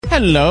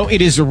Hello,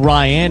 it is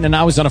Ryan, and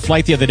I was on a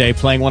flight the other day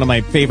playing one of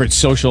my favorite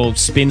social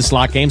spin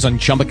slot games on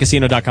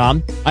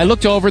ChumbaCasino.com. I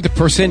looked over at the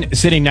person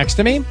sitting next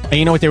to me, and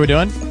you know what they were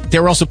doing? They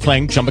were also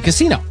playing Chumba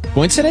Casino.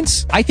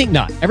 Coincidence? I think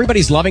not.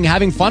 Everybody's loving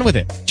having fun with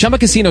it. Chumba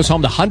Casino is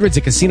home to hundreds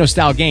of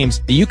casino-style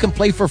games that you can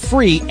play for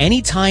free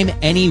anytime,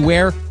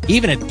 anywhere,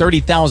 even at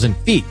 30,000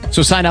 feet.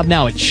 So sign up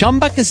now at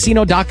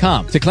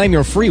ChumbaCasino.com to claim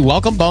your free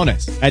welcome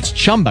bonus. That's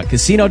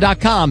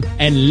ChumbaCasino.com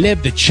and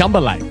live the Chumba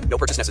life. No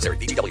purchase necessary.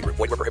 VGW. Void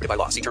where prohibited by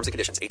law. See terms and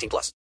conditions.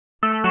 18+.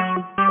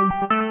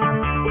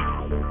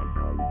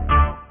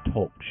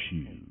 Talk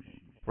shoes.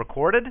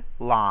 Recorded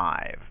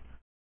live.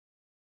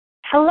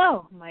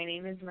 Hello, my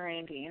name is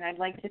Mirandy, and I'd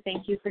like to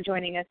thank you for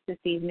joining us this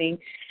evening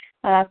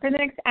for the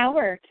next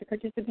hour to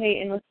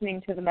participate in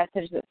listening to the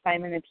message that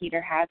Simon and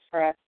Peter has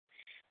for us.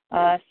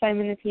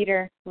 Simon and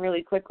Peter,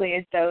 really quickly,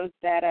 is those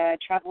that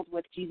traveled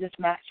with Jesus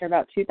Master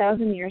about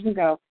 2,000 years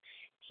ago.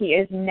 He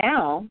is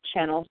now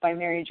channeled by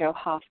Mary Jo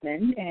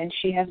Hoffman, and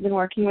she has been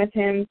working with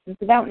him since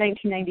about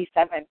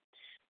 1997.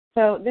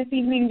 So this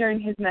evening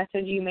during his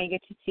message, you may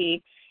get to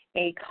see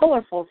a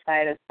colorful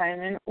side of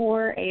Simon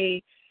or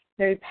a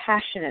very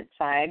passionate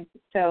side.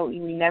 So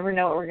you never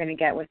know what we're going to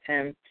get with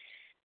him.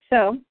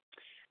 So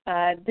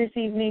this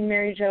evening,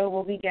 Mary Jo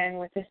will begin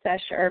with a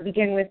session, or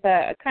begin with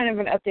a kind of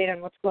an update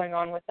on what's going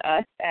on with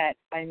us at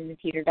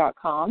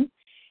simonandpeter.com.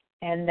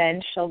 And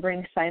then she'll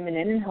bring Simon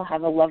in, and he'll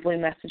have a lovely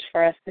message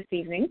for us this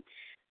evening.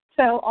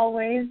 So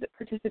always,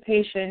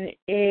 participation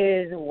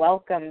is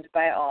welcomed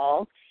by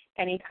all.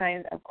 Any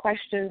kinds of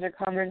questions or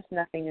comments,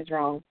 nothing is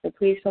wrong. So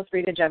please feel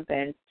free to jump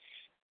in.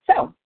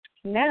 So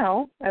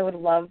now I would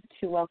love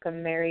to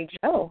welcome Mary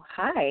Jo.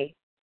 Hi.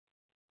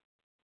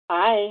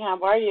 Hi, how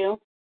are you?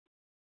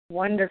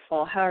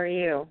 Wonderful. How are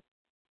you?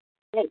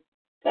 Good.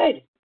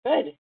 Very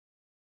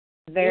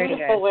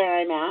Beautiful good. where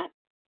I'm at.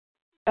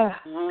 Oh,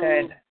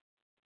 good.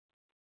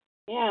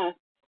 Yeah.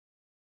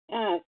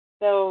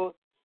 So,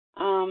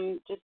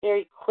 just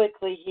very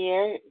quickly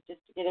here,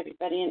 just to get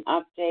everybody an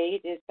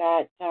update, is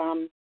that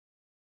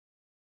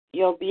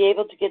you'll be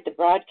able to get the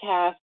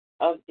broadcast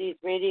of these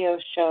radio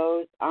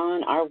shows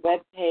on our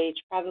webpage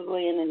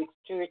probably in the next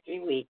 2 or 3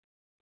 weeks.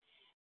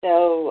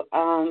 So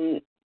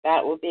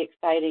that will be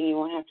exciting. You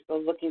won't have to go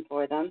looking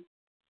for them.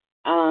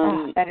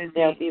 That is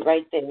they'll neat. be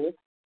right there.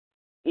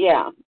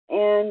 Yeah.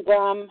 And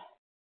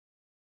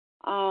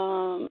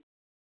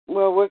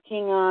we're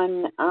working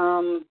on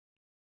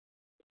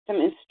some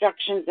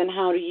instructions on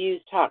how to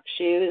use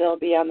TalkShoe. They'll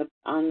be on the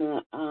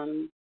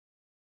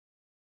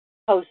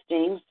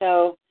posting.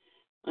 So,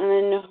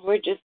 and we're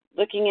just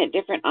looking at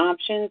different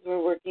options.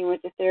 We're working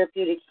with the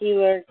therapeutic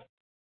healer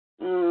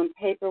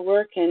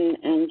paperwork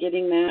and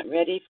getting that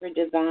ready for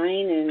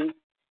design. And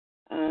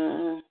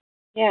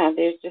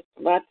there's just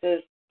lots of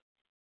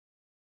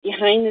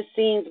behind the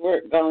scenes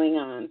work going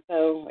on.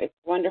 So it's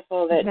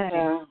wonderful that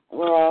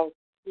we're all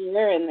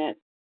here and that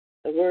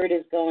the word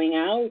is going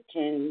out,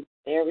 and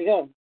there we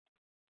go.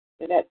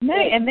 So that's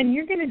nice. And then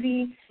you're going to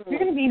be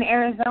in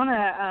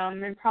Arizona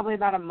in probably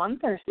about a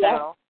month or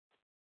so.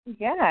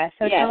 Yeah.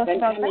 So tell us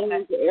about I'm coming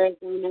that. into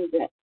Arizona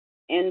the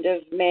end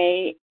of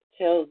May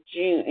till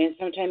June, and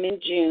sometime in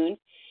June,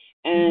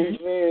 and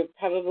we'll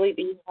probably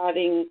be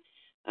having.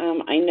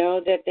 I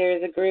know that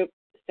there's a group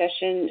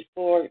session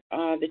for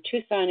the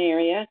Tucson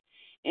area,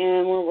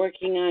 and we're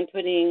working on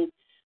putting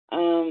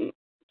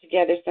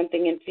together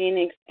something in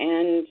Phoenix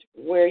and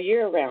where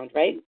you're around,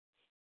 right?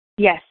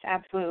 Yes,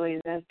 absolutely.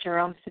 The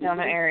Jerome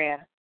Sedona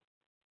area.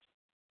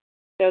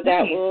 So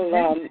that will,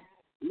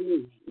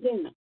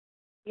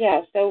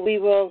 so we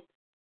will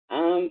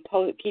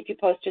keep you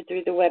posted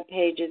through the web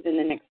pages in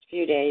the next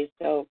few days.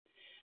 So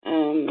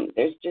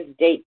there's just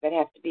dates that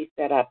have to be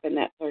set up and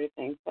that sort of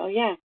thing. So,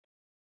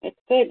 it's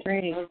good.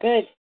 Great. We're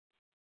good.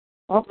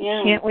 Well,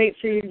 can't wait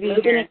for you to be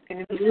here. It's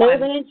going to be fun.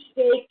 Moving and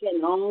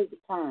shaking all the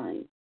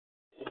time.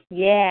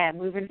 Yeah,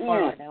 moving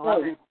forward. I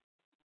love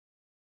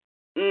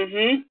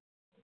it.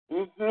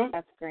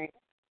 That's great.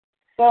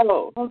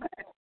 So,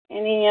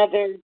 any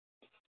other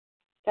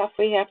stuff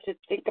we have to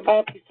think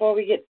about before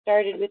we get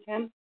started with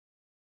him?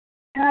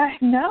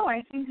 No,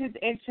 I think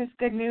it's just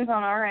good news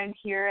on our end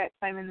here at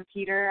Simon and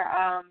Peter.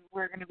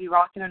 We're going to be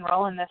rocking and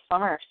rolling this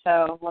summer,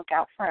 so look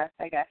out for us,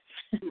 I guess.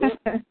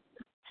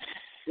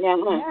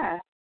 Yeah.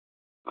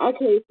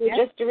 Okay, so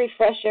just to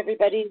refresh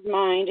everybody's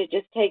mind, it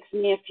just takes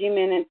me a few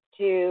minutes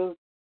to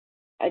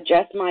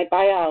adjust my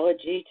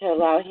biology to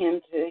allow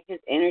his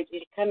energy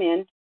to come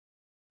in.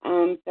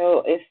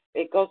 So if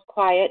it goes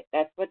quiet,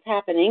 that's what's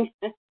happening.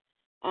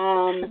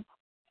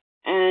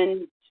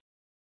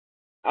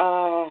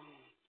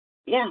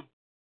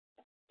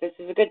 This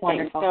is a good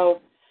Wonderful. thing.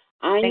 So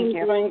I'm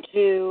going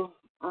to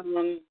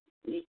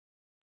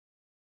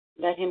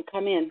let him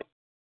come in.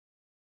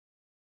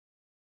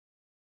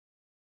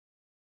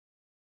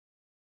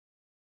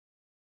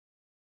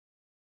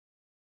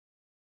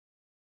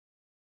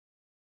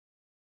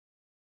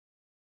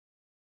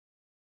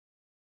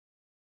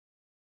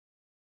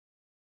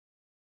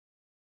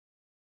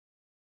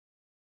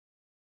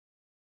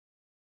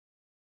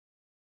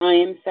 I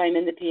am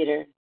Simon the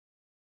Peter.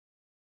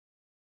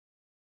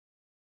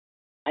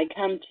 I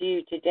come to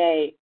you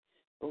today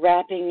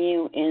wrapping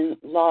you in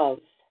love.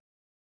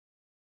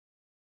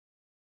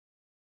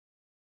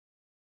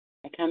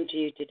 I come to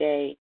you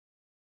today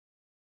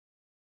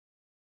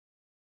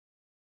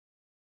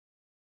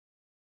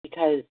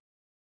because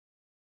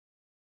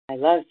I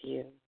love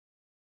you.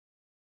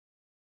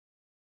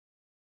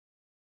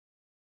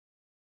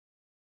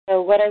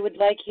 So what I would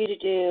like you to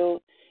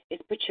do is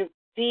put your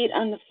feet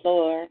on the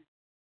floor,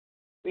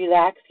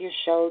 relax your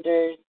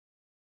shoulders,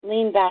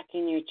 lean back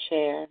in your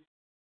chair,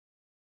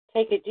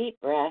 take a deep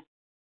breath,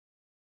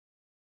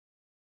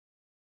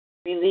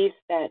 release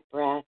that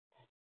breath,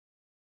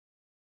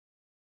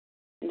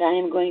 and I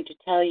am going to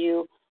tell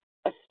you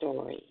a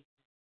story.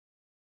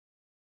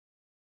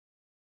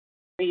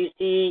 Where you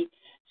see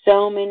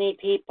so many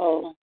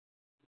people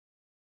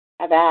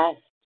have asked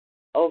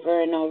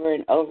over and over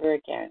and over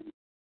again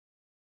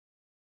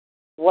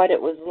what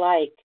it was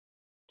like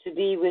to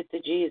be with the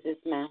Jesus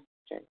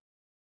Master,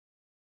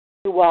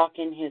 to walk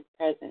in his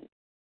presence,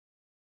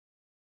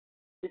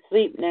 to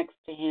sleep next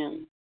to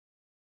him,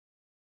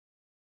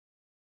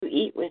 to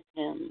eat with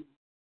him.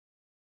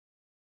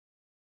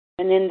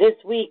 And in this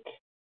week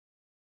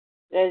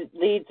that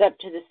leads up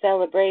to the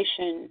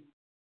celebration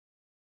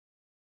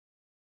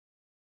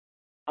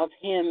of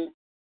him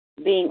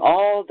being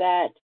all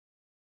that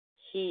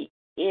he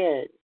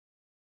is,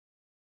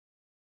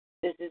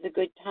 this is a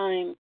good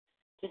time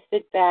to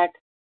sit back,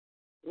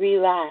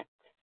 relax,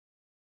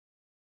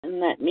 and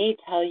let me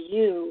tell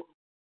you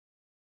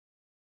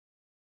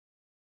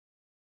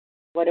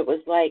what it was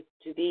like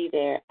to be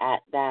there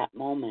at that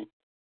moment.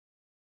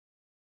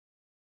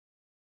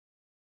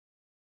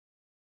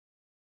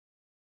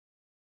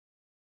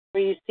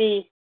 Where you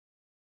see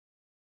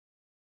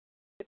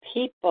the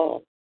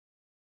people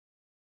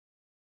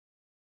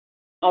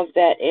of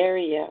that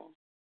area,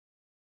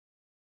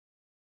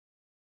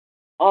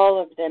 all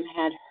of them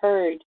had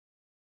heard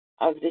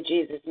of the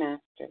Jesus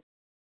Master.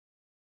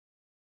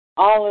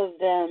 All of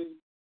them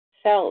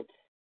felt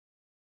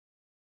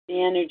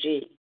the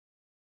energy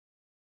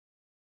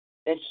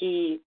that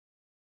he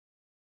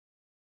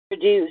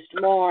produced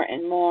more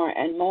and more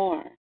and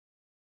more.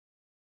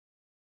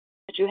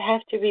 But you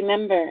have to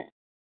remember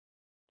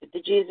that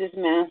the Jesus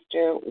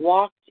Master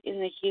walked in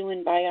the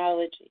human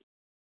biology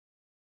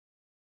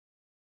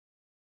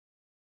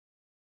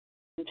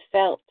and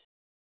felt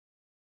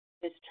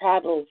his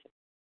travels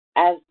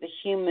as the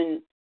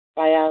human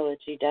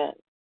biology does.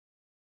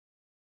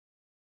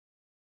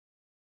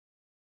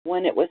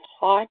 When it was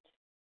hot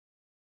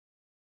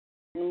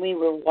and we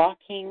were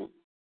walking,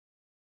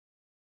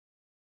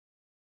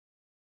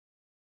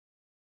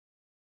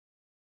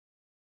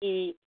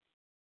 he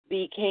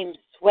became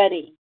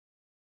sweaty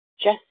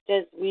just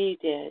as we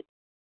did.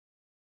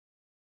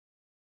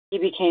 He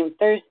became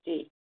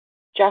thirsty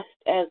just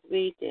as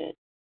we did.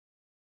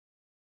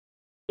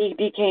 He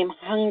became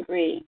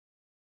hungry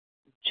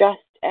just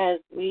as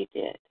we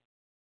did.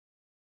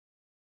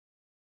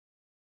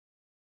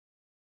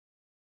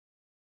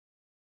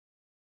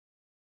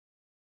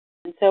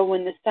 And so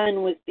when the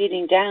sun was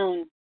beating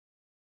down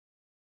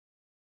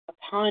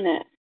upon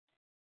us,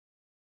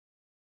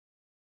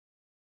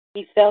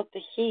 he felt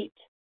the heat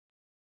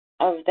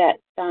of that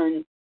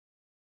sun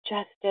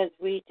just as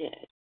we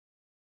did.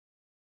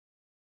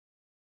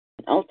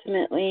 And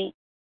ultimately,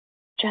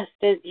 just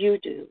as you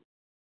do.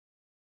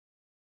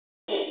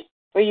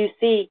 For you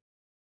see,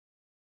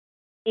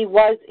 he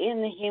was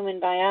in the human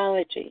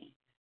biology,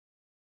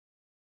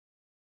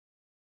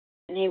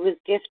 and he was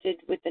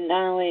gifted with the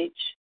knowledge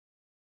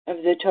of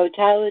the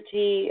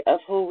totality of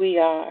who we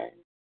are.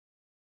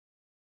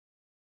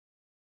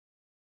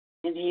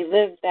 And he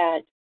lived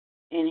that,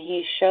 and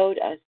he showed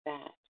us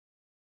that.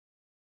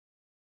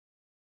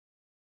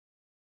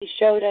 He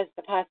showed us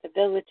the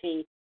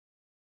possibility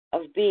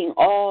of being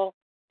all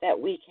that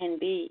we can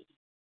be.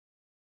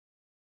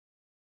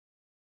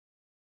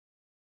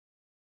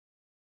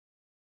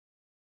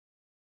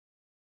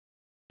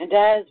 And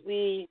as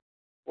we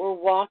were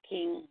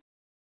walking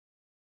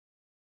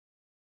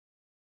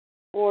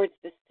towards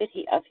the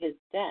city of his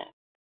death,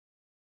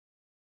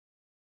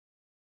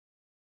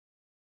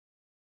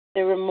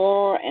 there were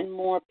more and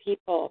more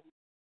people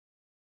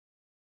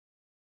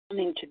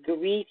coming to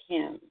greet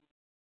him,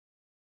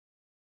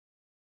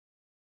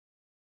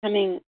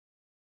 coming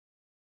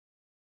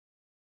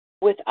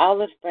with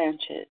olive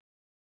branches,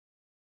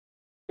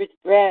 with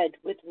bread,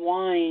 with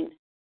wine,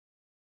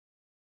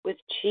 with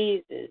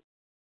cheeses.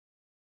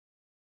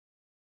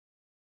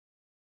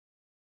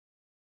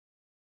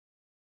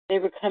 They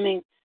were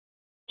coming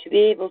to be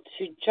able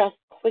to just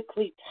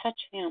quickly touch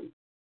him.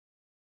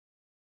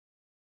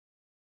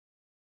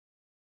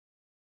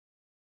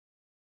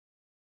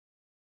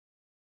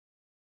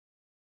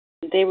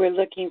 They were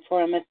looking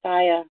for a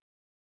Messiah,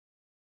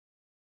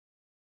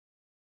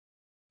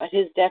 but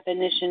his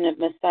definition of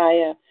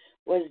Messiah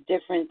was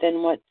different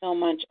than what so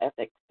much of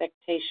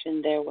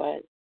expectation there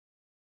was.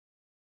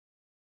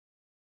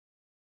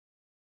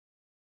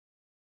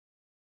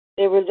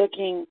 They were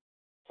looking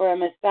for a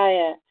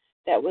Messiah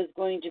that was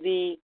going to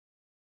be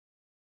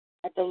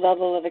at the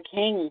level of a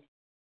king,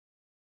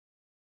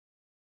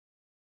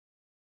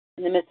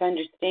 And the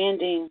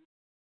misunderstanding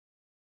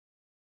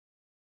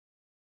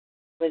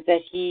was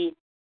that he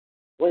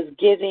was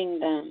giving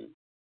them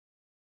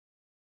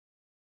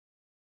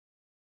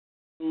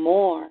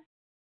more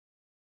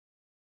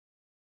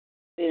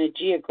in a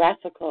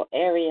geographical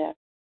area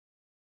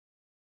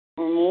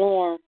or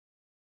more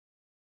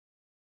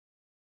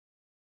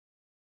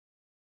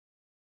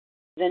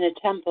than a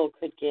temple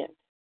could give.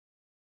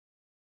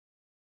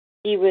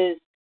 He was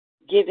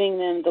giving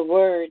them the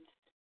words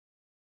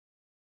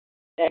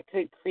that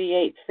could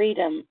create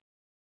freedom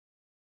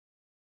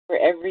for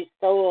every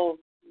soul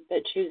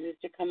that chooses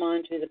to come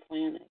onto the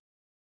planet.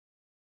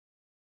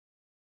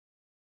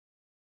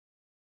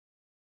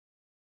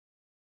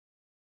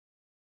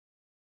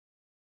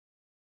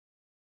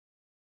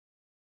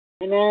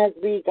 And as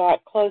we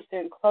got closer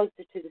and closer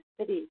to the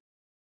city,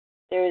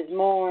 there is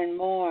more and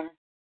more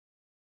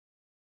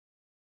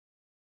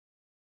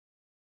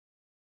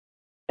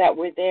that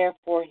were there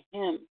for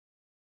him.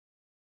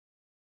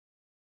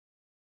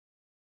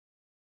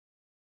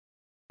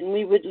 And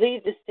we would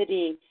leave the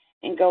city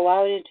and go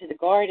out into the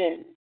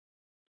garden,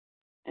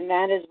 and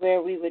that is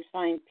where we would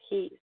find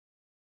peace.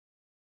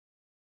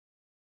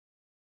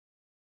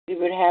 We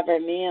would have our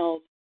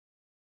meals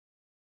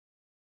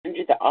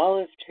under the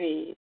olive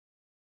trees.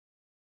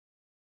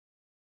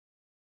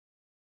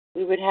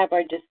 We would have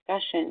our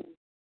discussion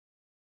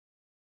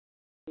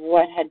of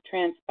what had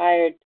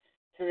transpired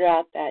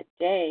throughout that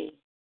day.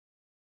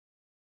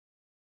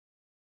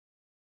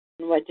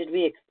 And what did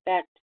we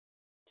expect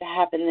to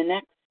happen the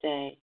next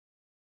day?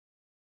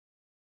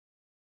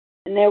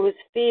 And there was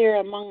fear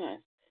among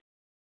us,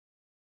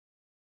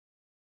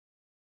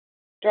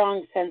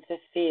 strong sense of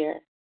fear.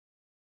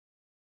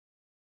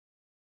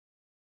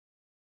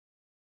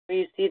 For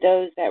you see,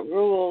 those that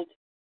ruled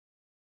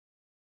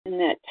in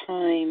that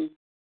time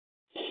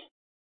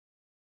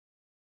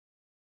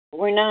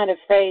were not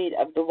afraid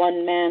of the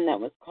one man that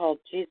was called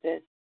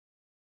Jesus,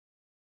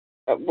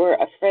 but were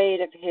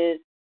afraid of his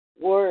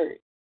words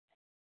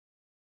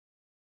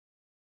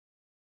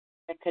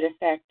that could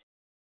affect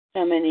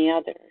so many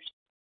others.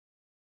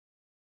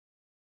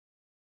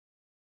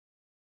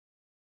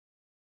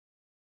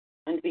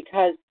 And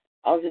because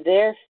of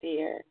their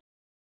fear,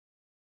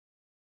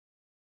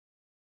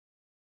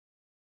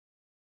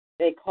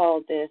 they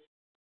called this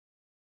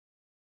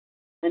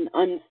an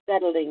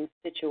unsettling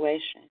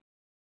situation.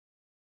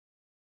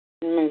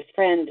 And my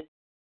friend,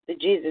 the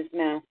Jesus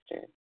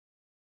Master,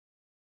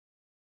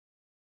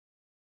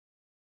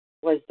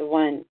 was the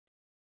one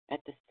at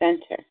the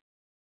center.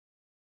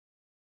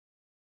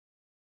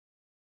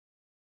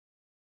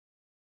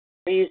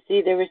 For you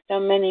see, there were so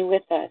many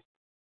with us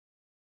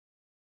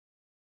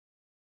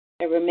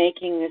that were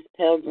making this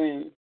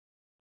pilgrim,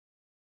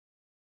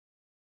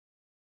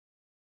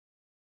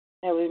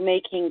 that were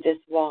making this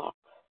walk.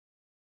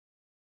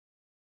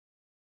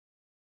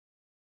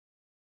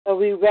 So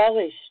we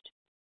relished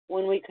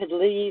when we could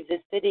leave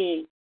the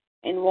city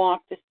and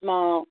walk the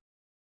small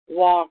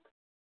walk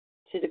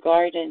to the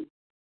garden,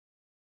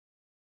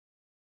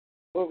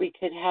 where we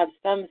could have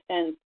some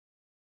sense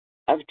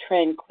of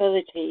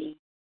tranquility,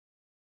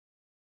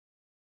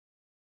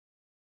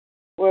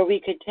 where we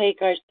could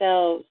take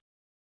ourselves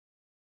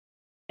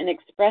and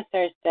express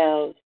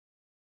ourselves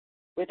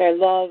with our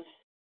love,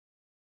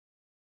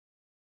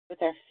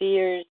 with our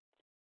fears.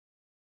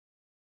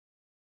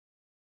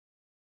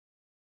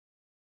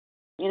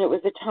 And it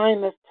was a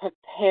time of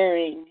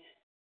preparing.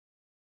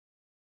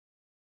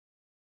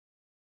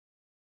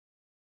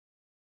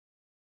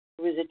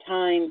 It was a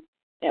time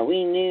that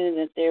we knew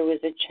that there was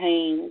a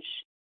change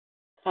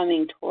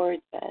coming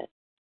towards us.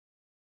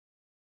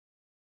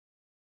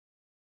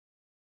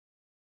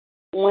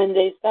 When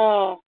they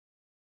saw,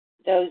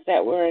 those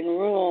that were in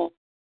rule,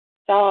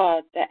 saw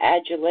the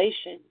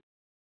adulation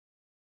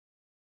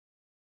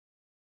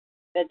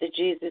that the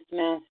Jesus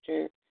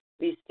Master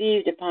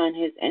received upon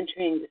his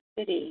entering the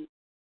city,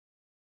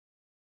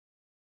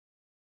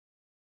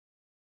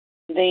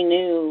 they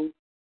knew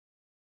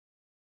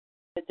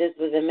that this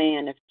was a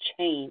man of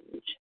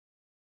change.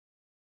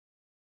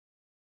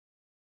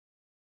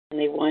 And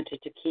they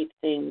wanted to keep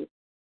things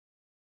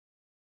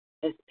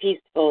as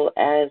peaceful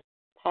as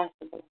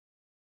possible.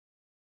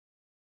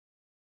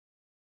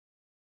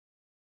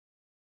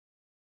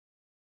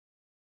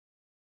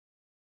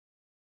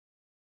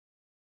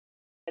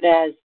 But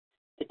as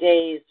the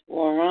days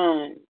wore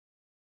on,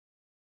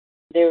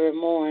 there were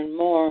more and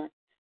more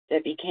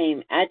that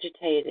became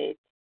agitated.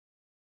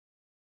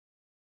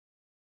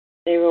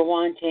 They were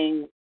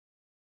wanting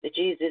the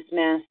Jesus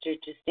Master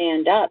to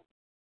stand up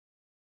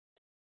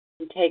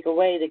and take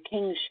away the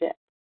kingship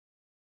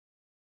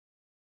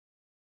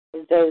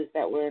of those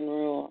that were in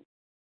rule.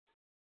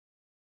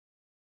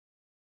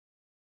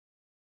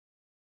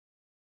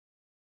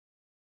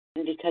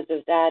 And because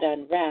of that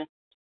unrest,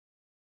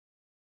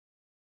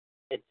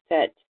 it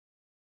set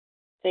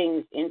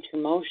things into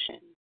motion.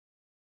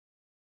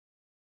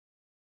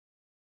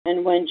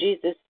 And when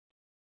Jesus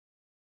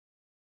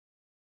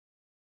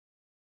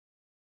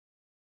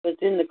was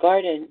in the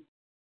garden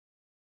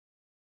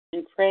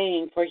and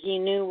praying, for he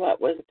knew what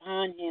was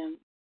upon him,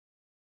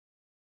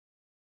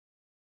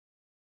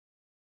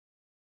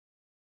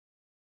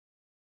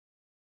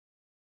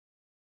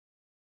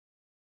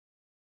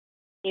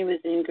 He was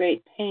in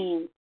great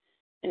pain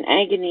and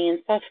agony and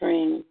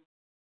suffering.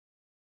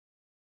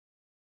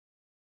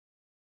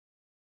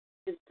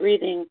 His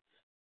breathing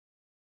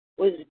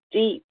was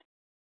deep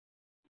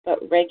but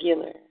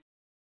regular.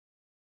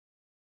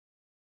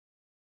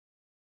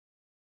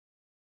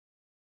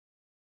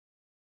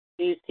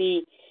 You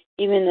see,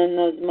 even in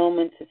those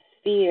moments of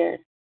fear,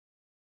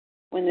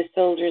 when the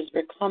soldiers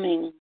were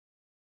coming,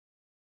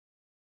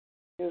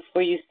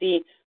 therefore you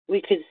see,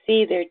 we could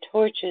see their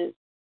torches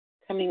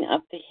coming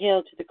up the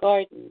hill to the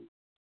garden.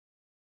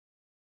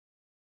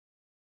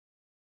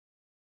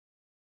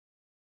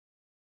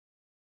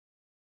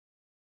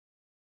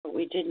 But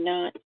we did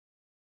not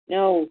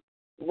know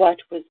what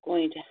was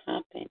going to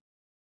happen.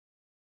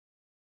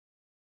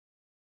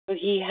 So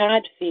he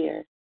had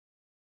fear.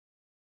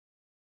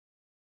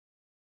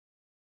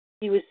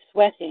 He was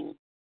sweating.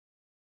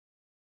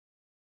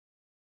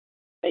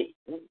 But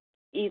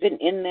even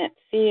in that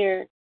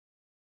fear,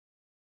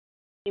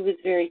 he was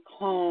very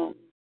calm.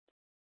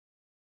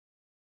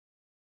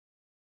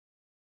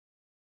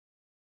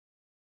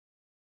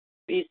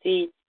 You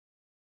see,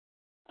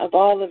 of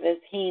all of us,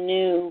 he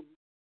knew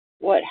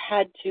what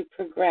had to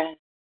progress.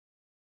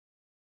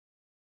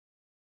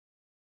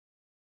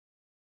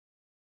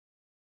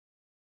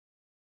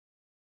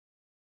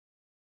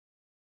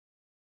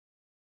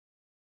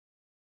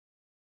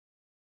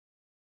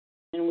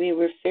 And we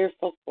were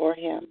fearful for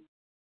him.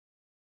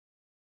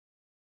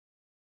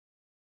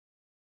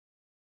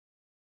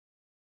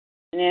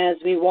 And as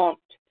we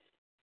walked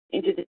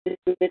into the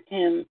with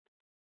him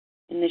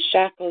in the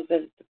shackles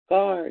of the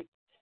guards,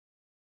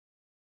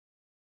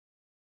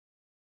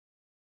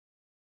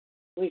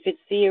 we could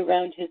see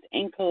around his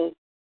ankles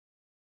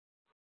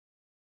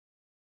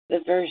the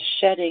first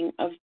shedding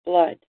of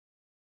blood.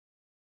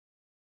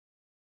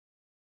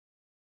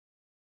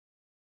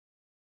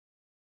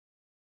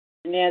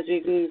 And as we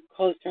grew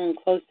closer and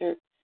closer to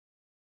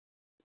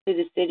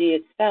the city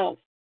itself,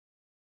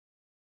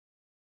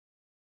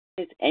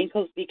 his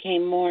ankles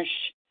became more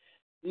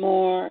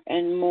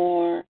and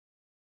more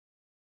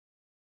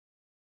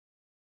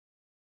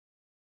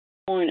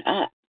torn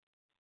up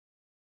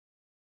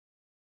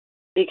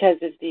because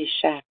of these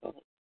shackles.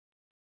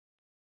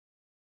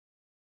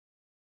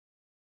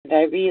 And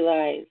I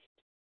realized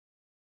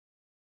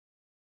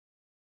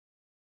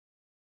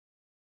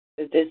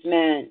that this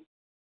man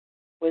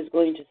was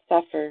going to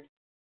suffer,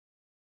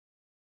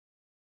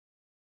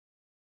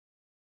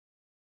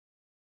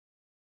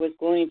 was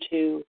going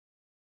to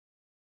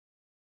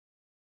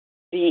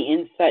be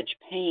in such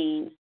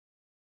pain.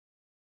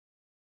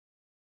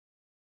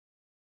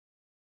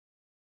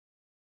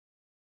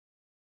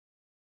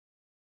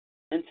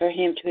 And for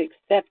him to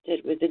accept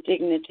it with the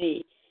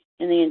dignity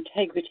and the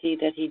integrity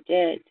that he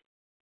did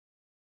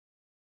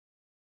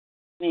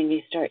made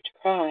me start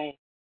to cry.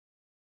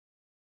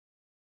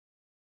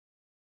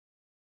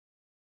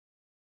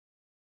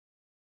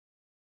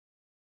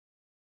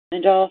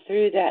 And all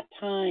through that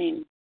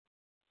time,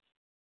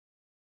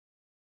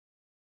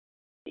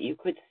 you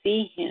could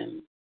see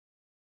him.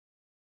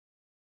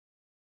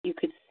 You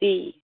could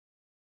see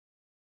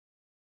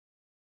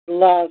the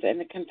love and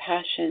the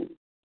compassion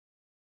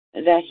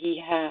that he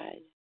had.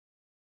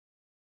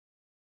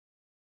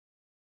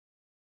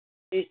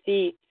 You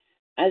see,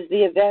 as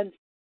the events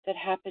that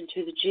happened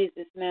to the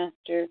Jesus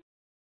Master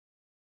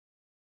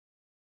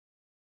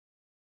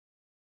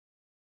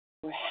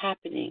were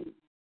happening,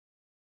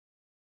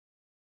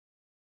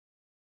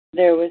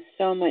 there was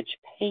so much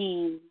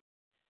pain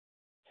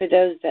for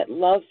those that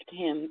loved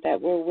him, that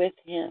were with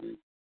him.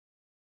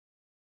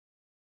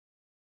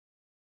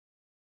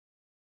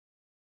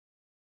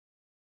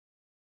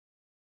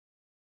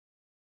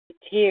 The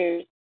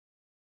tears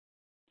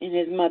in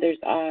his mother's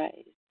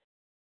eyes.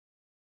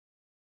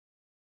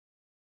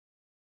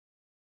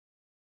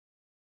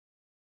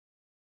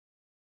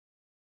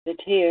 The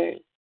tears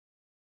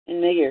in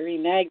Mary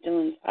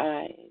Magdalene's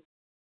eyes.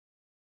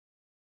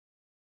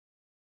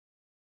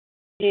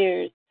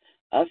 Tears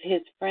of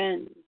his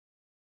friends.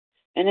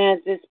 And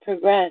as this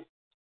progressed,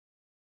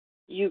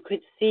 you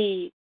could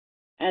see,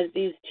 as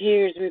these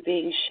tears were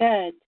being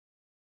shed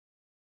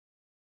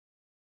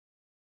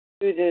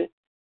through the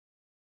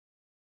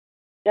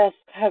dust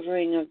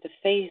covering of the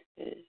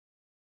faces,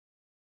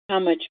 how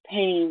much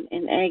pain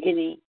and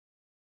agony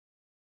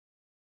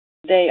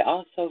they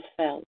also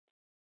felt.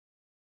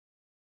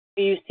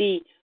 You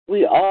see,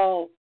 we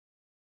all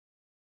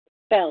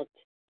felt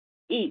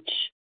each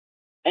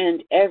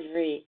and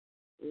every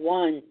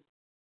one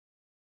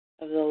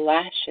of the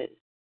lashes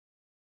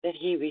that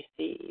he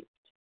received.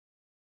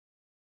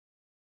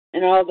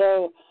 And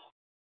although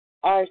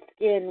our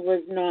skin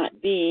was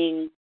not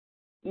being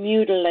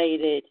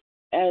mutilated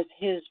as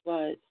his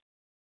was,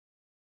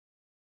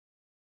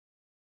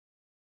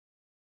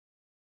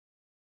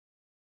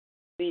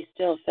 we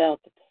still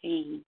felt the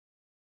pain.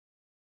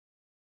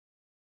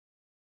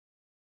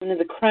 When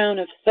the crown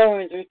of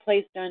thorns was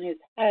placed on his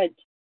head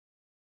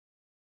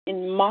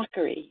in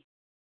mockery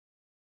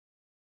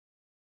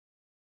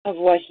of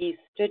what he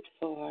stood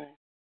for.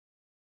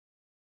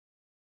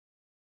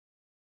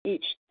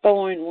 Each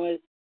thorn was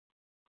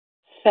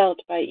felt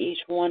by each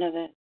one of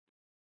us.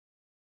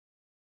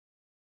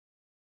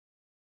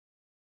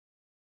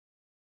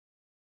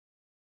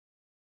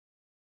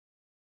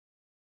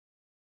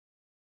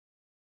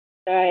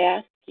 So I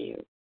ask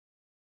you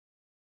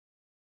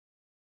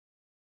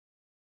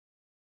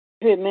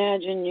to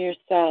imagine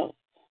yourself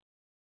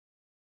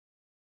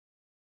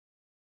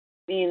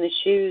being in the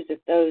shoes of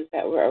those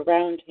that were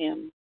around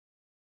him.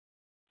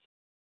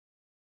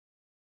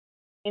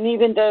 And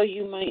even though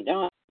you might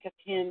not think of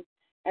him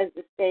as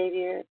the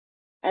Savior,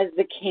 as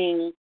the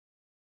King,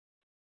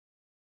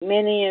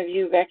 many of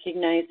you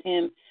recognize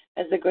him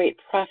as a great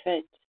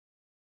prophet.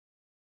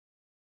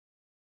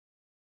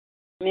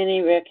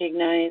 Many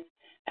recognize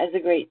as a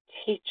great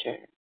teacher.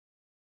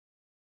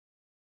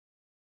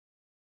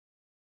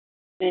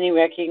 Many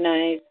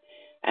recognize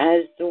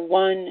as the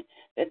one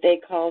that they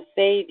call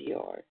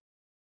Savior,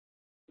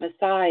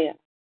 Messiah.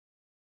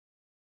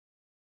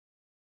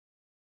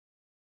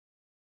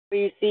 For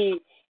you see,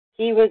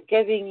 he was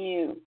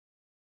giving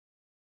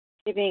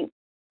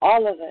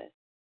all of us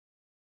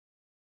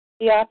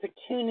the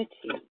opportunity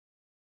to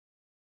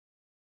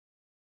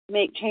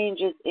make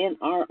changes in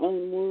our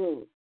own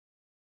world.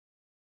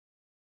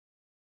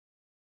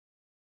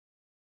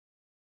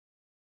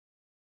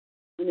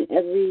 In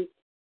every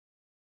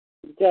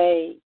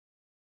day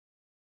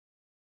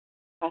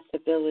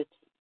possibility.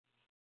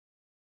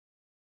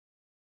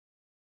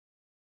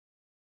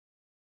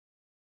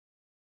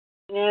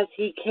 And as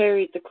he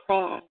carried the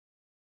cross,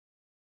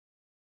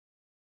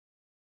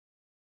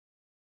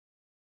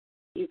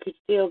 you could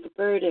feel the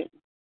burden.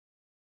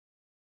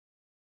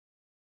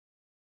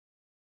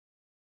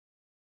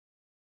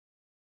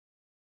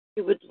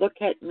 He would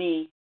look at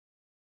me,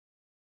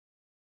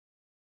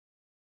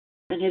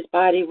 and his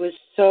body was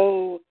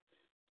so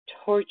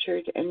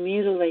tortured and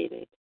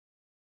mutilated.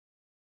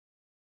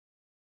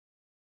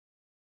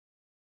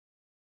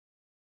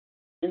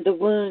 And the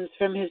wounds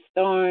from his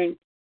thorn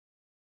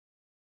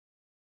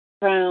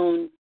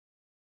crown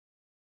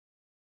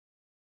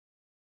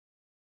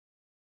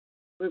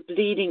were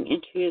bleeding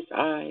into his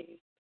eyes,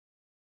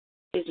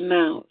 his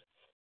mouth,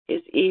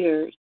 his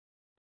ears.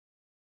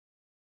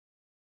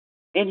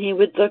 And he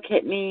would look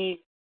at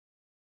me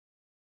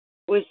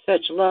with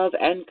such love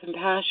and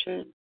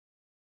compassion.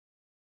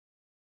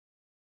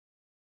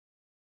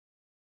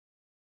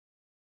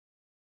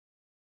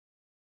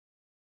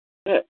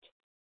 That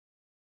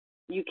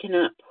you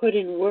cannot put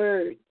in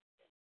words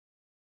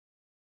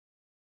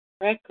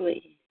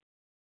correctly.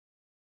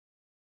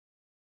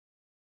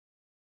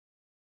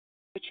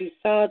 But you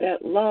saw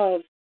that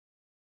love,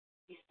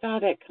 you saw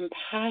that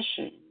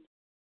compassion,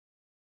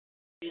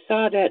 you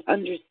saw that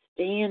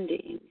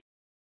understanding.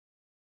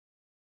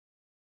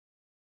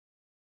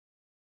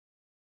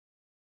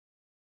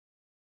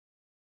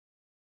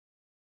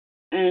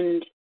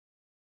 And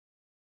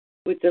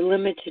with the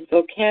limited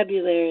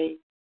vocabulary,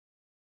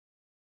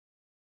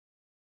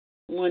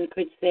 one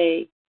could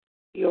say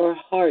your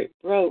heart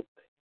broke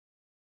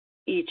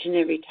each and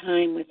every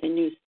time with a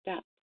new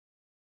step.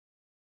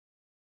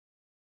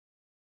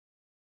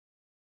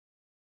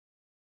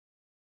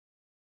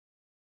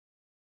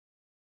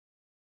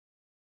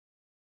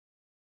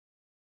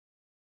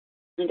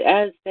 And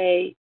as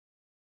they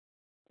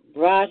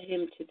brought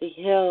him to the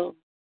hill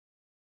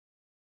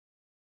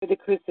for the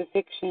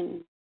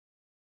crucifixion,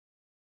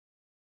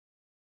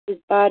 his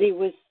body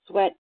was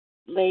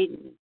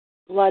sweat-laden,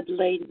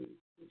 blood-laden,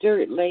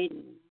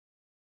 dirt-laden.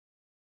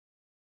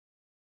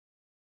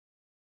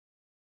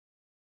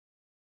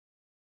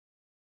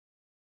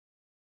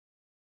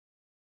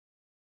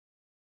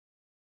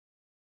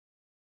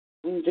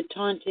 And the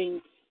taunting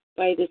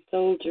by the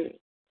soldiers.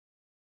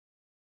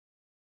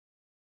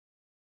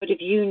 But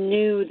if you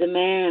knew the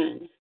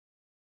man,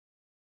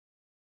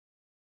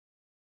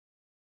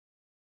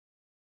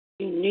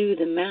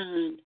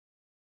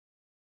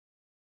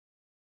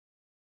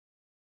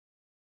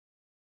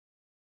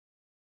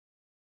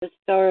 the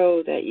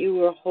sorrow that you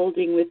were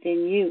holding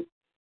within you,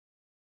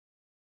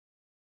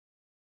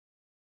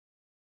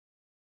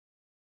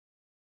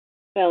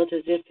 felt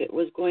as if it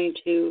was going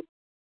to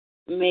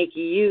make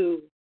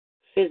you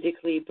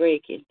physically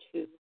break in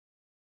two.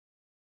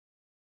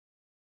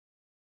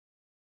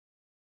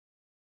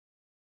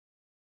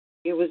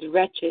 It was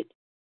wretched.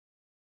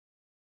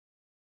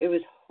 It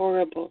was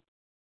horrible.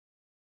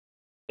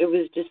 It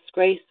was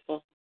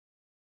disgraceful.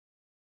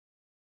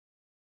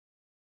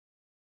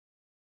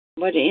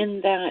 But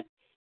in that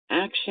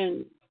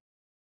action,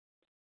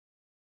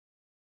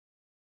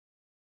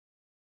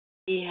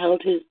 he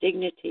held his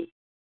dignity,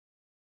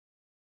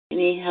 and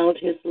he held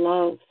his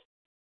love,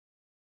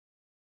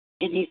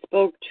 and he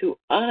spoke to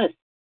us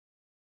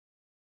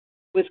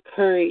with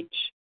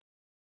courage,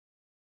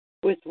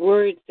 with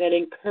words that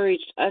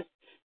encouraged us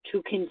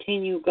to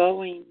continue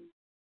going.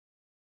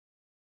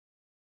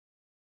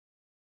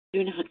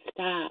 Do not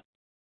stop.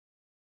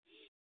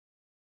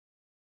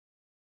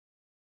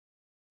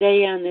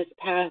 Stay on this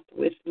path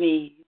with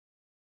me.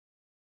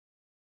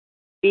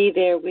 Be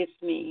there with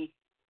me.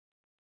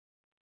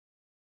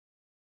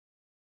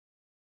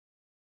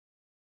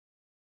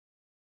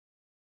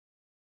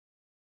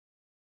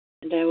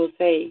 And I will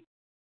say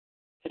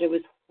that it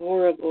was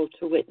horrible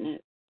to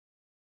witness.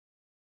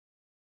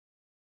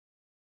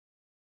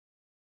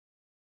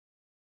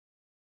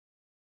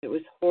 It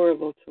was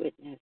horrible to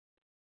witness.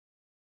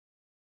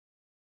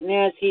 And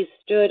as he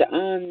stood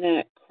on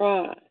that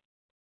cross,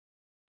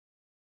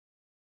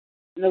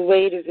 the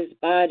weight of his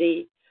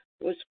body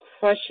was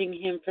crushing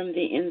him from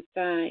the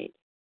inside.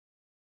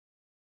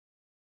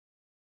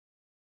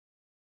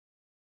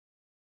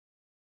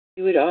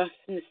 You would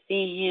often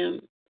see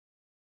him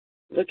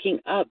looking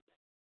up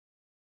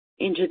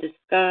into the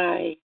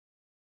sky.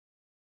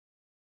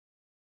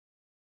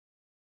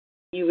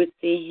 You would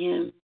see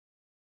him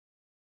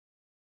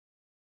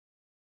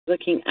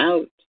looking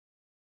out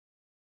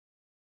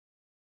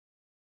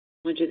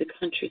onto the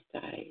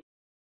countryside.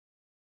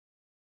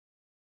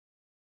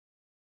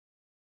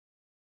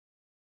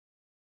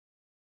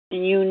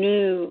 And you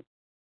knew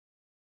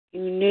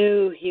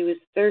he was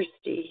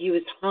thirsty, he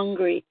was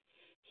hungry,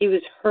 he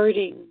was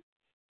hurting.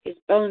 His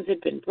bones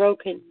had been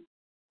broken,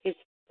 his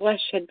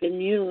flesh had been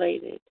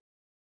mutilated.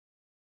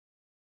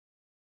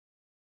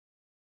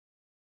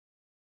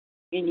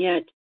 And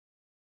yet,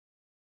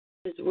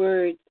 his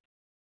words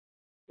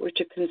were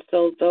to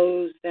console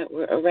those that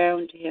were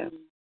around him.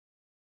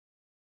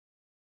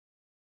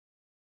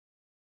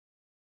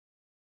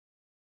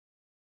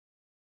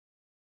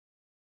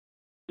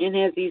 And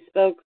as he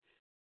spoke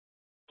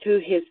to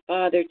his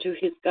Father, to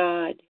his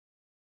God,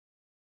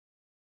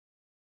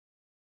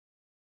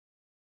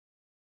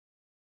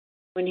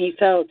 when he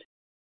felt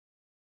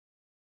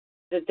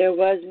that there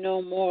was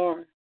no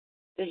more,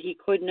 that he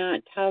could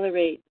not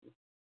tolerate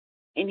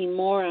any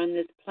more on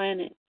this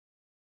planet,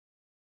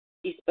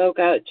 he spoke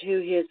out to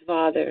his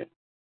Father.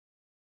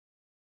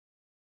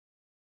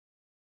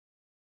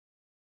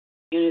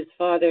 And his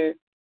Father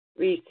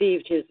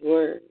received his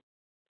word.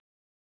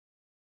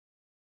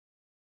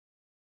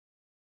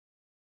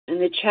 And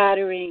the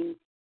chattering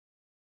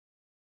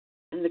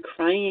and the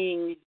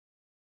crying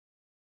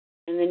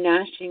and the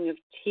gnashing of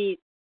teeth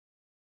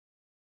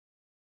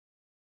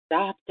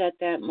stopped at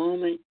that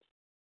moment.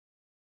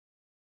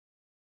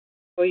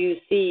 For you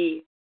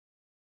see,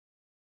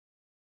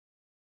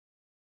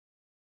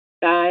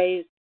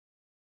 skies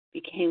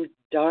became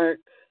dark.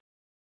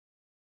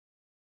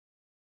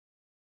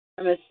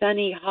 From a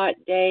sunny, hot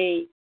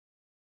day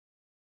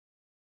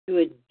to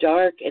a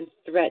dark and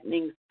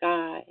threatening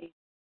sky.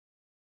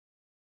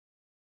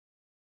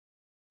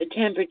 The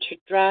temperature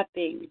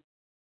dropping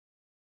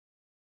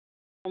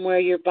from where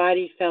your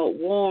body felt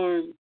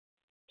warm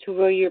to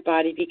where your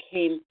body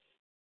became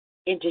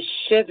into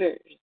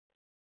shivers.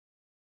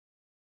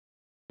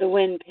 The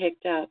wind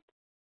picked up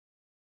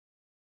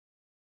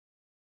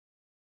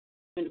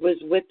and was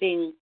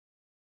whipping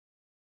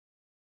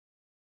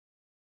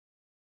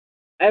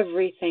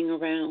everything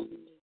around.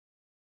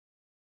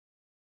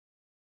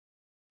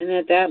 And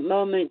at that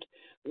moment,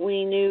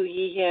 we knew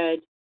he had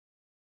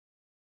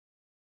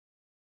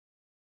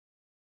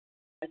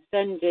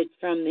ascended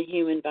from the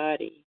human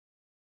body.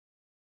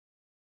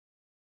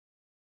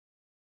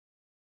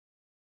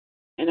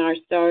 And our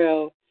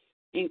sorrow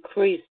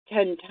increased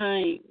 10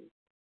 times.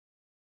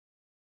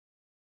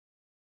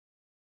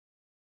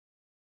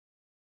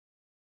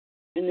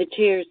 And the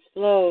tears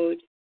flowed.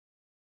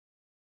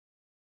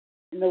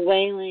 And the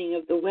wailing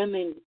of the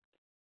women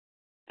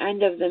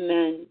and of the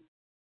men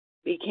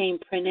became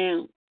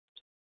pronounced.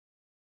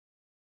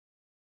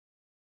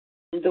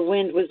 And the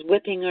wind was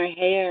whipping our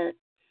hair,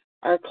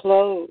 our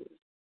clothes.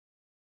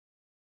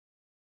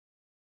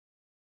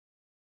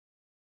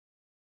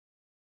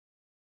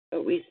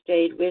 But we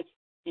stayed with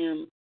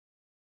him.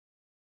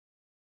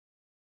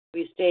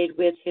 We stayed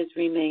with his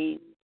remains.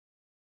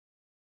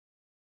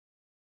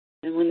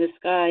 And when the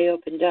sky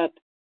opened up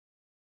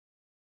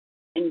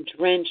and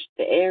drenched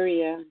the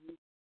area,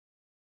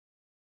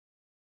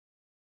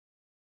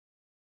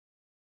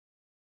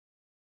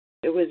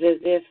 it was as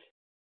if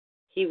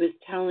he was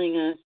telling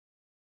us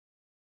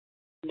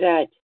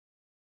that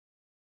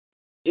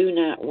do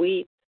not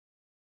weep.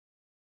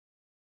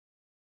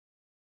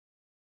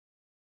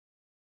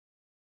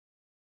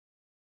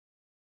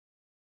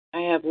 I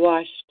have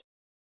washed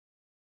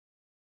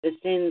the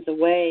sins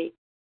away.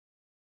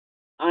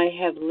 I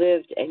have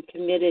lived and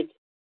committed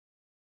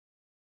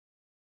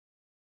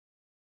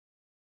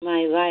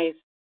my life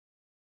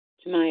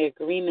to my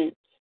agreement.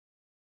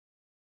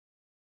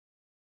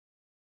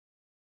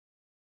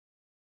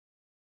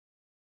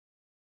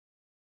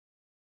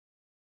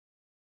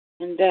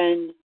 And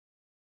then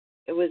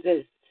it was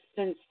a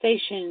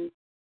sensation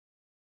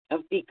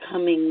of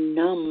becoming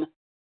numb.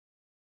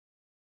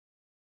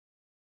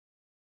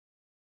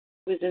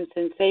 It was a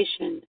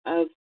sensation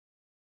of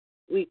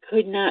we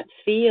could not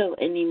feel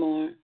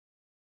anymore.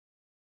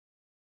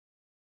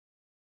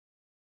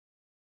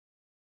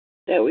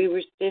 That we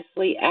were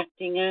stiffly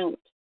acting out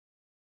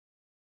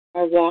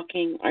our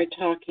walking, our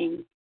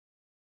talking.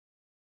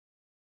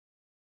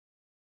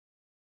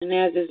 And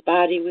as his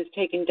body was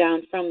taken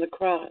down from the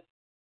cross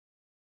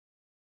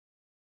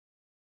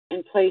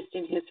and placed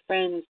in his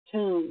friend's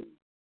tomb,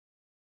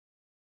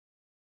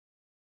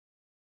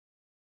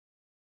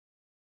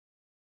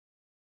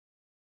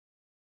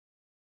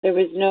 There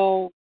was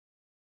no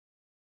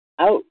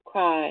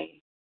outcry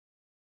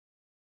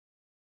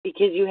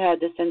because you had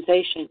the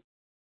sensation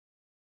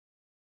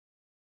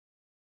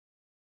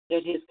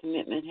that his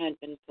commitment had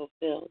been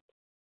fulfilled.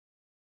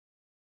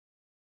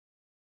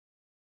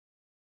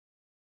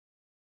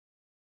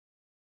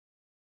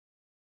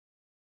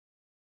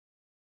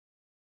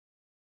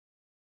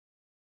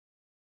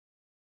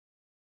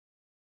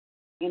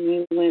 And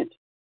we went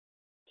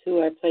to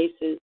our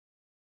places.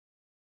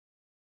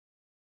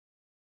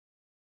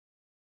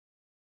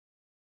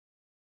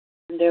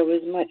 And there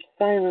was much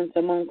silence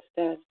amongst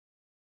us,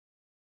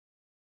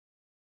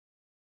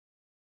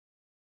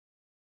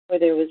 for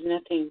there was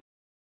nothing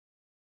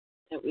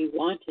that we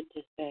wanted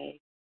to say.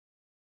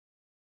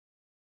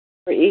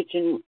 For each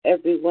and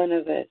every one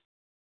of us,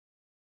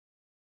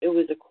 it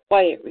was a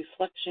quiet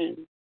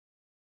reflection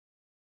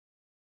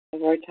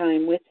of our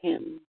time with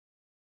him,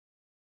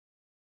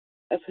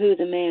 of who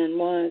the man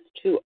was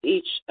to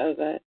each of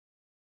us,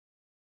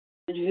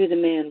 and who the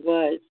man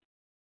was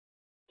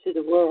to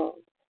the world.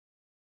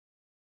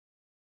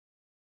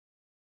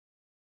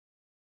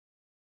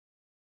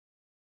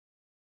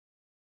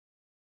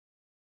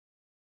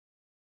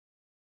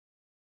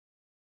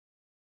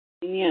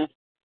 And yes,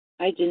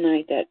 I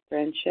denied that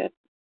friendship.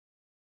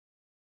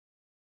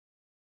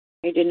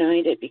 I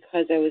denied it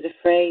because I was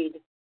afraid.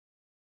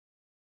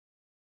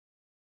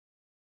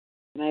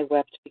 And I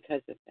wept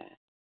because of that.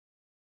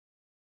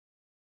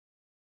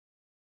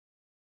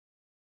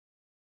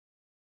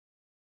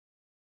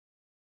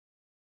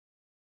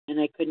 And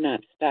I could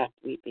not stop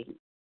weeping,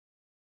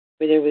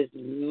 for there was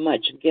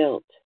much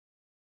guilt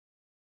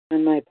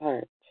on my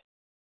part.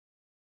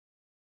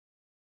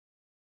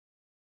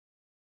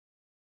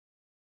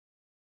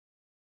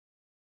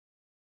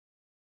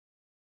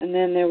 And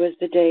then there was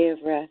the day of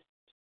rest.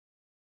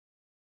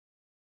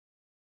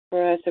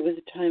 For us, it was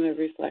a time of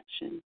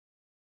reflection,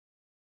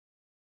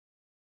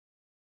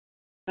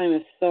 time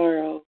of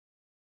sorrow,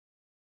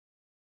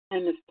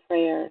 time of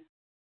prayer.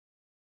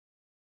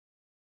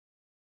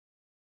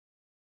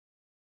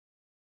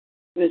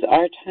 It was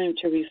our time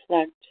to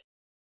reflect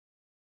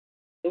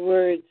the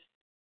words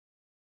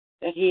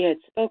that he had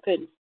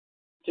spoken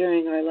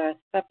during our Last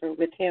Supper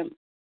with him.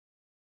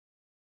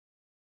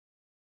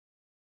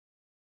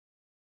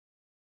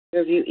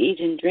 If you eat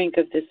and drink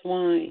of this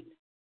wine,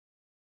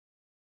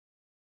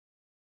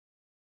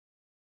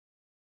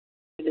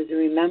 it is a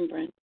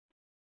remembrance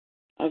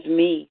of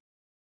me.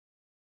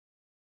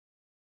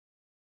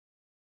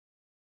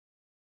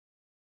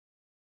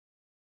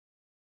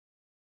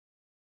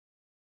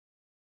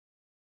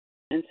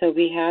 And so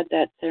we had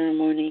that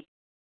ceremony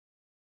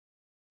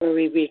where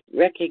we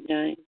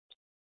recognized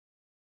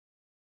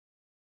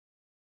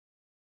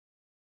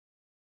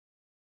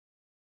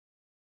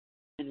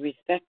and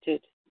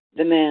respected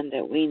the man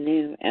that we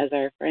knew as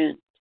our friend.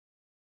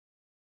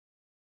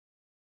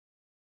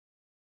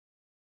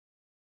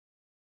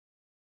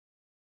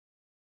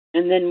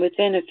 And then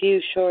within a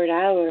few short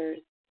hours,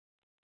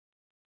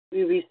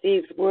 we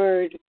received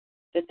word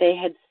that they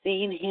had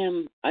seen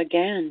him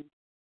again.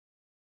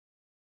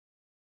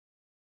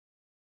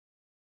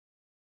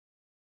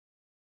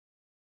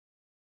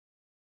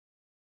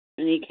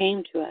 And he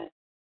came to us.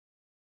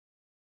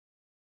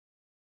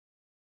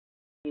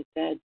 He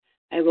said,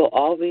 I will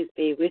always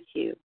be with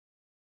you.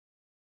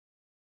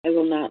 I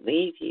will not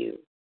leave you.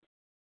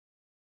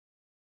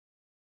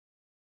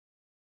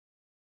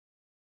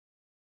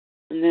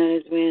 And that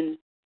is when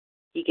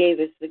he gave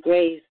us the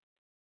grace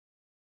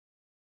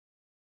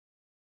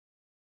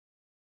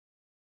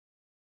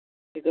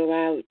to go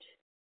out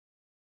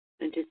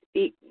and to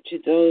speak to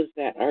those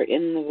that are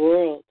in the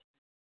world.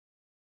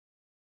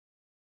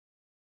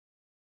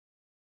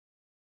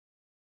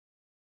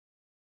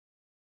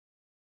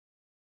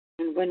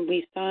 And when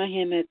we saw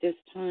him at this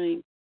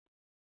time,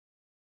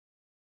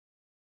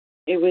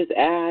 it was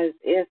as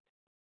if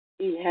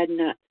he had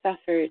not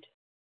suffered.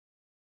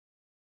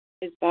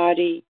 His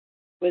body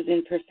was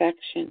in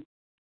perfection.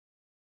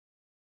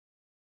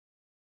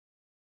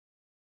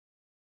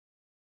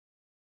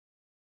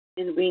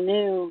 And we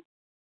knew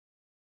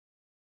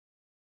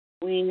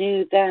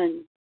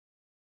then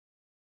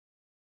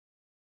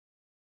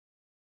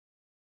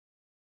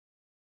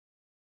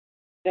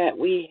that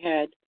we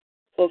had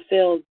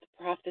fulfilled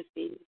the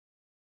prophecy.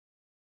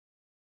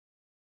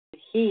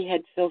 He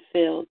had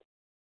fulfilled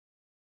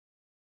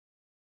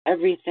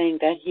everything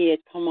that he had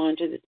come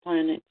onto this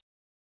planet.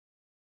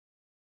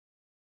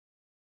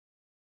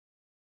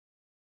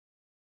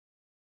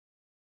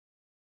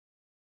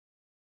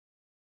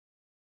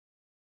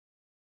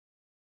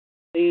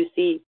 So you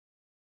see,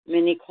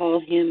 many call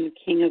him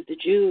King of the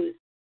Jews,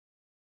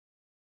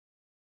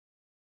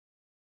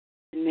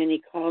 and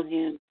many call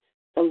him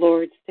the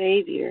Lord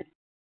Savior.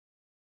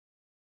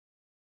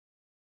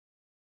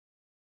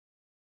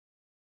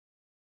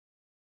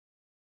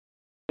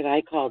 But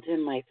I called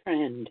him my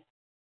friend.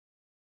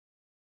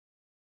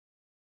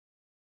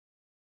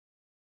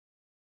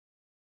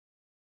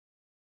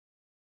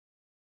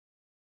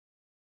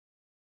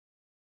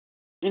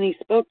 And he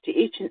spoke to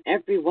each and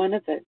every one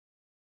of us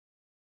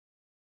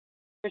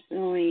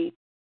personally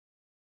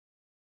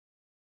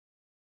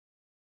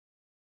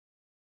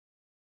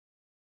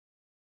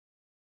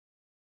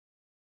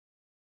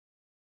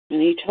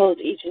and he told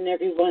each and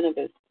every one of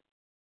us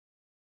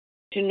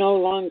to no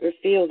longer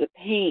feel the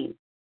pain,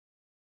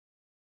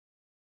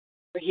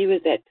 for he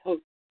was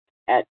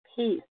at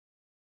peace.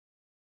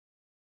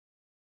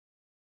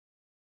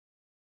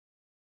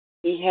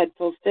 He had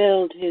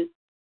fulfilled his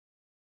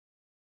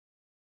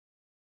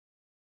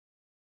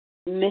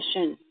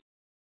mission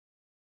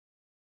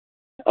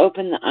to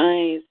open the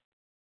eyes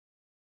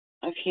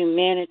of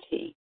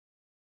humanity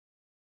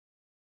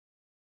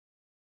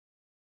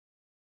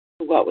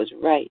to what was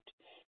right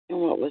and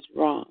what was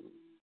wrong.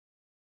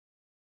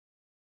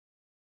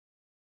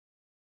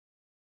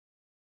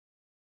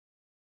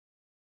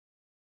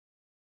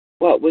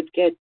 What would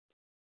get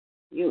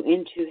you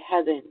into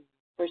heaven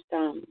for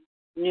some,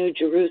 New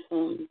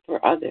Jerusalem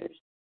for others.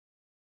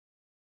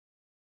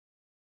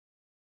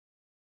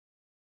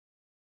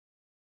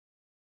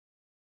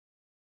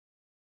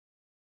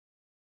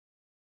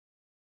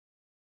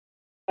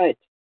 But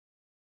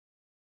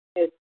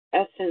his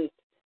essence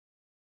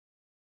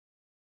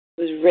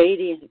was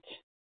radiant.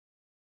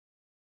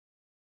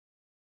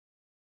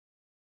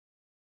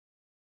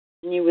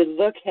 And you would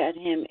look at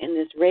him in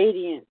this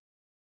radiance,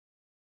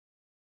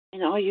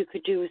 and all you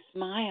could do was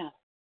smile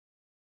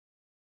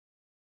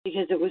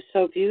because it was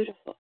so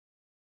beautiful.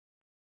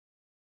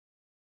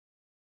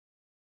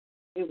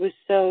 It was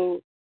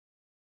so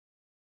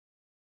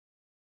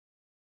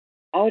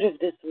out of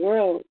this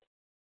world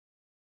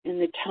in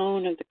the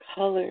tone of the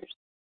colors.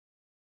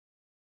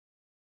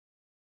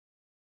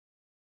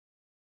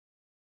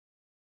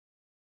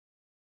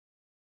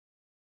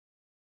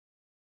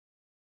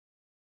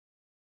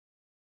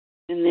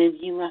 And then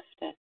he left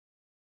us.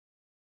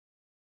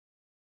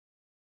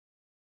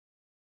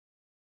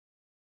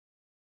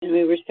 And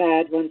we were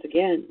sad once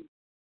again.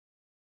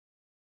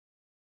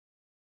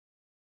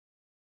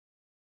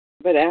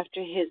 But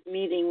after his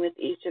meeting with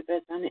each of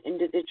us on an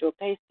individual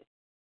basis,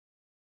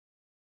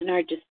 and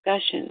our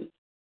discussions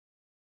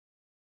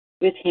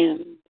with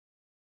him,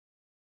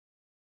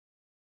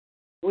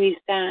 we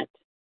sat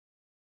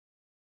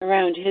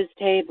around his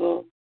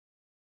table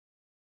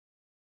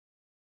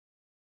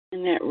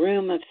in that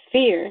room of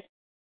fear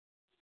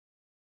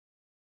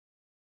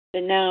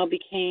that now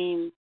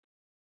became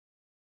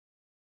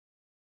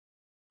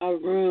a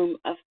room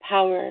of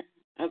power,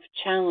 of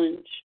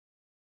challenge.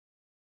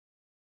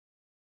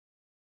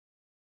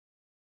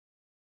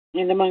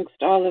 And amongst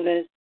all of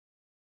us,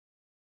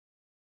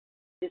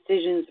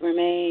 decisions were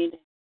made,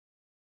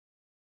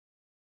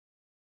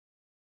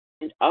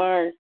 and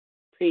our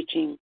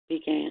preaching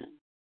began.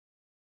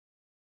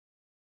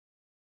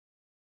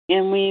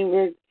 And we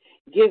were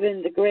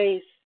given the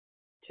grace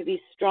to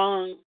be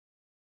strong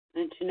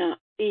and to not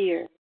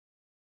fear.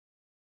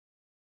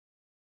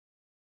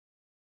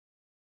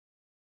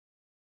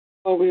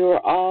 For we were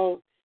all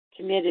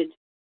committed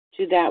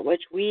to that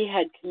which we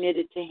had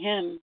committed to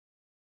him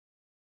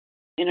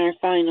in our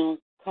final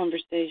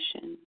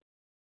conversation.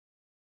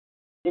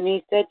 And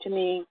he said to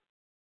me,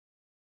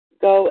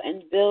 "Go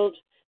and build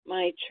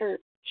my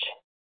church."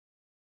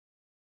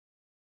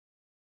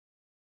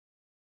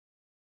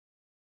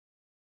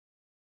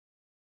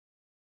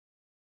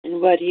 And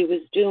what he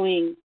was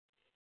doing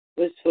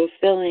was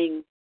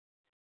fulfilling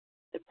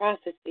the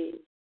prophecies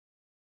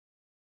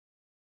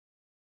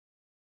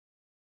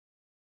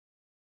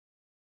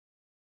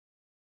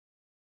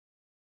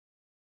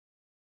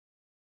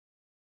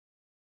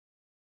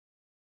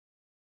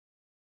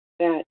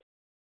that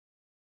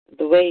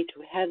the way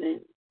to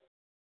heaven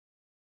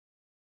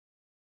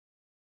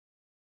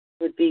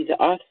would be the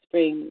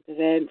offspring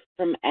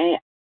from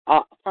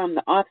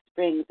the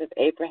offsprings of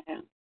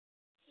Abraham,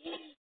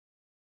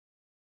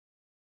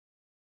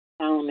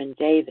 Solomon,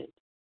 David.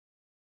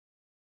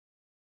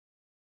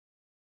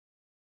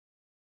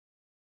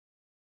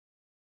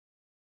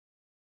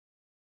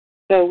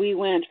 So we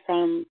went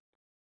from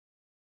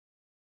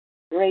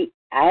great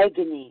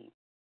agony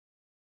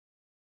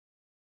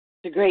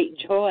to great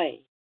joy.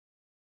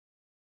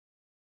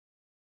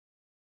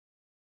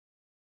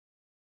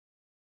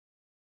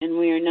 And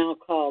we are now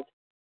called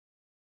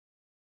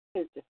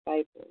his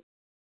disciples.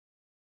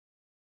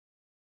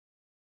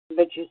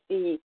 But you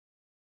see,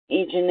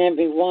 each and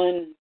every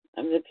one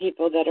of the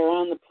people that are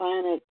on the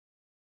planet,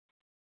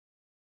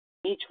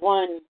 each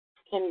one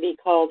can be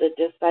called a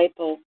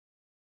disciple,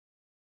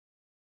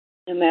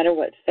 no matter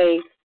what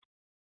faith,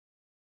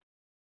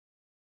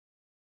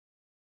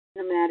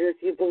 no matter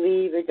if you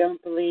believe or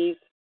don't believe,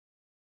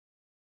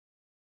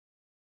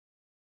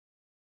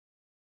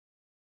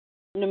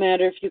 no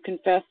matter if you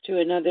confess to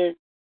another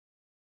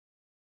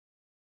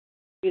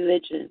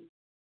religion.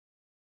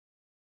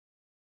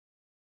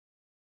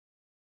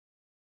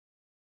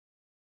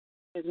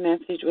 His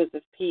message was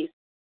of peace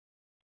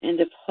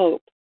and of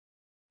hope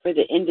for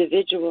the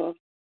individual,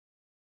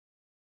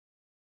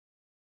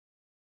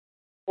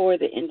 for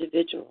the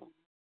individual.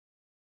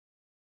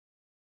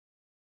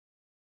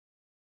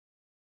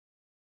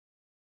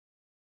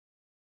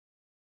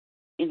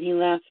 And he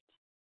left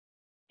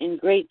in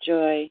great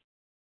joy,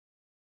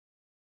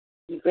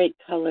 in great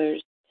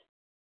colors,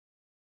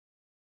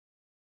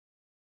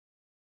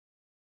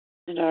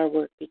 and our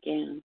work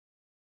began.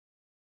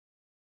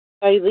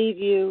 I leave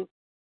you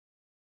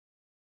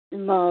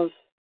in love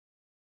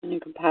and in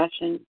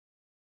compassion.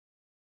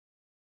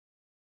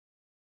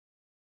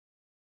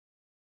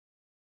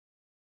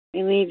 I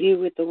leave you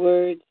with the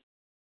words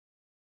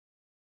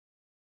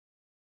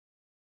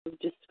of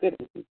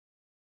description.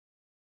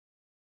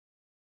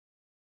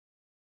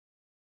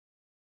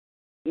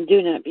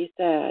 Do not be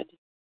sad.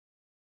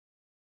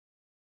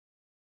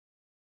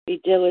 Be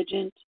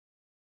diligent.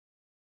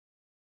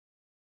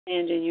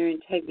 Stand in your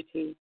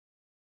integrity.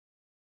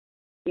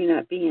 Do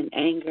not be in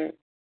anger.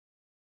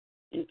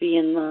 And be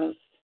in love.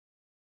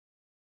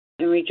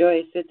 And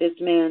rejoice that this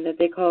man that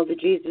they call the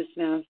Jesus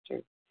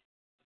Master,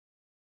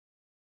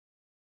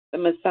 the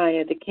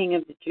Messiah, the King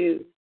of the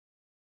Jews,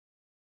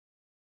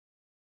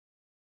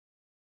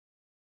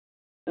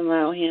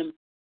 allow him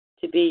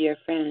to be your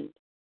friend.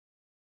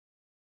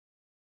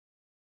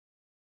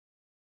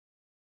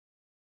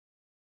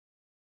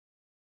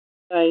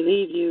 So I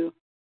leave you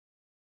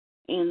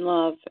in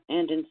love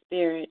and in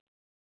spirit.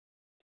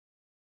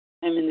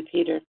 I'm in the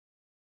Peter.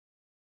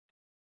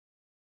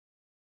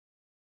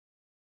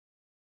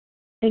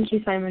 Thank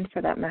you, Simon,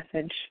 for that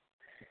message.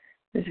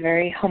 It was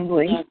very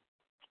humbling.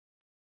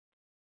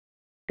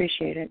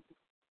 Appreciate it.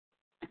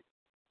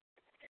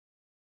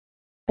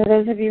 For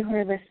those of you who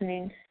are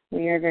listening,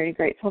 we are very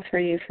grateful for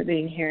you for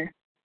being here.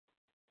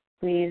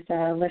 Please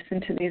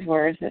listen to these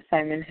words that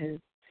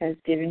Simon has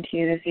given to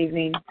you this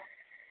evening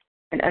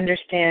and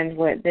understand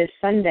what this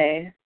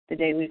Sunday, the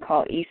day we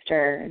call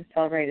Easter and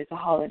celebrate as a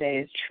holiday,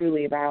 is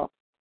truly about.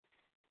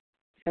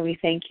 So we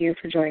thank you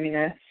for joining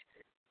us.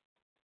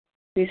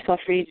 Please feel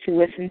free to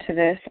listen to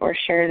this or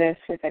share this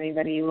with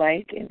anybody you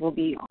like. It will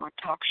be on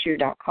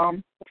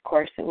talkshoe.com. Of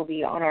course, it will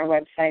be on our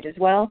website as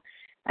well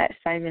at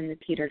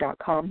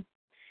simonthepeter.com.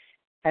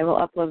 I will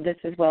upload this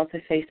as well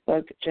to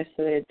Facebook just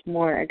so that it's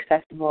more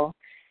accessible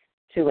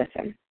to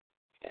listen.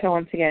 So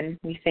once again,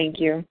 we thank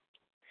you.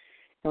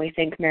 And we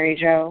thank Mary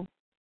Jo.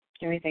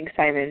 And we thank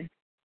Simon.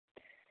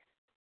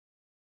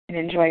 And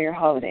enjoy your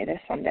holiday this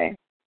Sunday.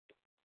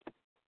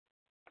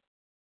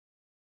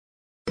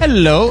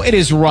 Hello, it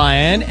is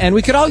Ryan, and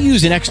we could all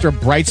use an extra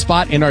bright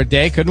spot in our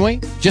day, couldn't we?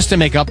 Just to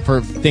make up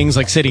for things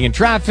like sitting in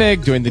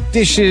traffic, doing the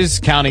dishes,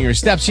 counting your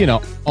steps,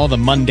 all the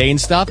mundane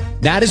stuff.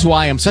 That is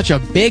why I'm such a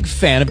big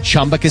fan of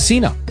Chumba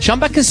Casino.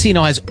 Chumba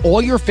Casino has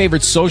all your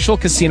favorite social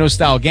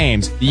casino-style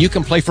games that you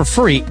can play for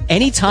free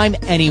anytime,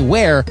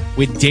 anywhere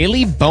with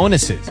daily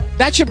bonuses.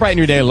 That should brighten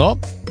your day a little.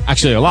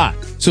 Actually, a lot.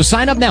 So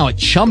sign up now at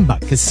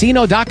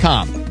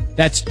ChumbaCasino.com.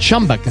 That's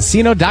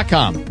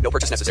ChumbaCasino.com. No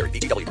purchase necessary.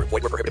 VGW Group.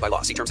 Void where prohibited by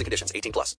law. See terms and conditions. 18+.